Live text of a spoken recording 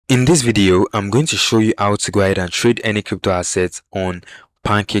In this video, I'm going to show you how to go ahead and trade any crypto assets on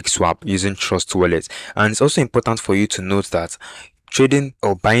PancakeSwap using Trust Wallet. And it's also important for you to note that trading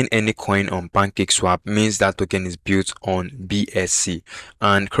or buying any coin on PancakeSwap means that token is built on BSC.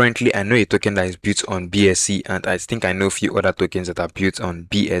 And currently, I know a token that is built on BSC, and I think I know a few other tokens that are built on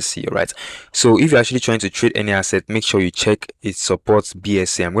BSC, right? So if you're actually trying to trade any asset, make sure you check it supports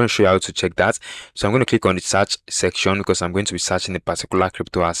BSC. I'm going to show you how to check that. So I'm going to click on the search section because I'm going to be searching a particular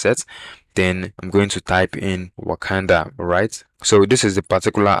crypto asset. Then I'm going to type in Wakanda, right? So this is the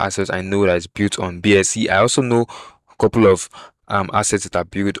particular asset I know that is built on BSC. I also know a couple of assets that are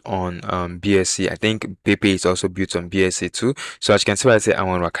built on BSC. I think Pepe is also built on BSC too. So as you can see, I say I'm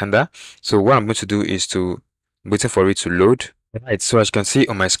on Wakanda. So what I'm going to do is to waiting for it to load. Right, so as you can see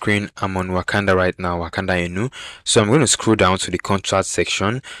on my screen, I'm on Wakanda right now, Wakanda Inu. So I'm going to scroll down to the contract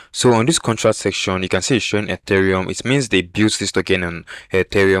section. So on this contract section, you can see it's showing Ethereum. It means they built this token on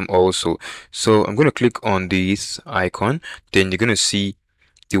Ethereum also. So I'm going to click on this icon. Then you're going to see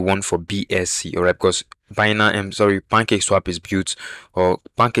the one for BSC, alright, because PancakeSwap is built, or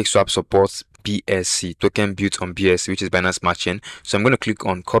PancakeSwap supports BSC, token built on BSC, which is Binance Smart Chain. So I'm going to click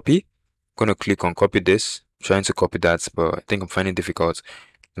on copy. I'm going to click on copy this, trying to copy that, but I think I'm finding it difficult.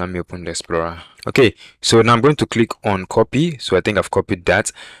 Let me open the Explorer. Okay, so now I'm going to click on copy. So I think I've copied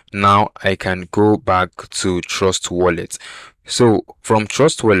that. Now I can go back to Trust Wallet. So from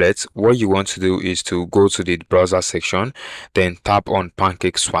Trust Wallet, what you want to do is to go to the browser section, then tap on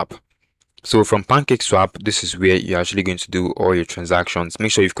PancakeSwap. So from PancakeSwap, this is where you're actually going to do all your transactions.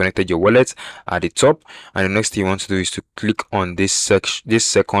 Make sure you've connected your wallet at the top, and the next thing you want to do is to click on this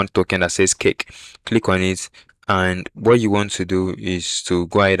second token that says cake. Click on it, and what you want to do is to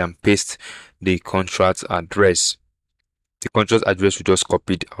go ahead and paste the contract address. The contract address we just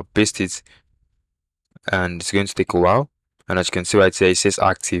copied, I'll paste it, and it's going to take a while. And as you can see right here, it says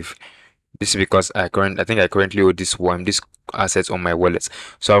active. This is because I think I currently hold this asset on my wallet.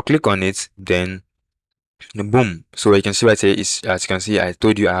 So I'll click on it, then boom. So you can see right here is, as you can see, I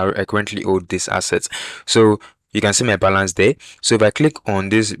told you I currently hold this asset. So you can see my balance there. So if I click on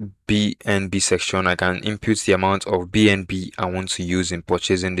this BNB section, I can input the amount of BNB I want to use in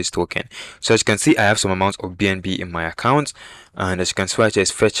purchasing this token. So as you can see, I have some amount of BNB in my account, and as you can see right here, it's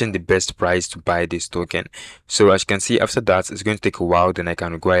fetching the best price to buy this token. So as you can see, after that, it's going to take a while, then I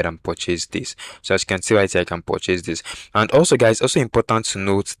can go ahead and purchase this. So as you can see right here, I can purchase this. And also guys, also important to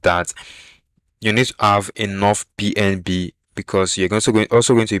note that you need to have enough BNB, because you're also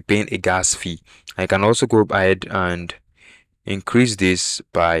going to be paying a gas fee. I can also go ahead and increase this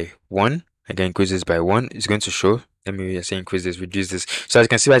by 1. I can increase this by 1. It's going to show. Let me say increase this, reduce this. So as you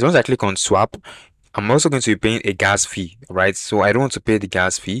can see, guys, once I click on swap, I'm also going to be paying a gas fee, right? So I don't want to pay the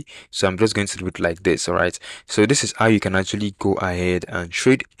gas fee, so I'm just going to do it like this, all right? So this is how you can actually go ahead and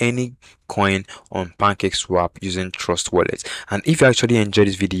trade any coin on PancakeSwap using Trust Wallet. And if you actually enjoyed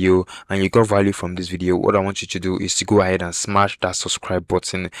this video and you got value from this video, what I want you to do is to go ahead and smash that subscribe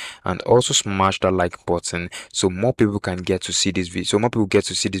button and also smash that like button, so more people can get to see this video. So more people get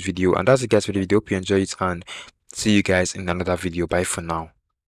to see this video. And that's it guys for the video. Hope you enjoy it, and see you guys in another video. Bye for now.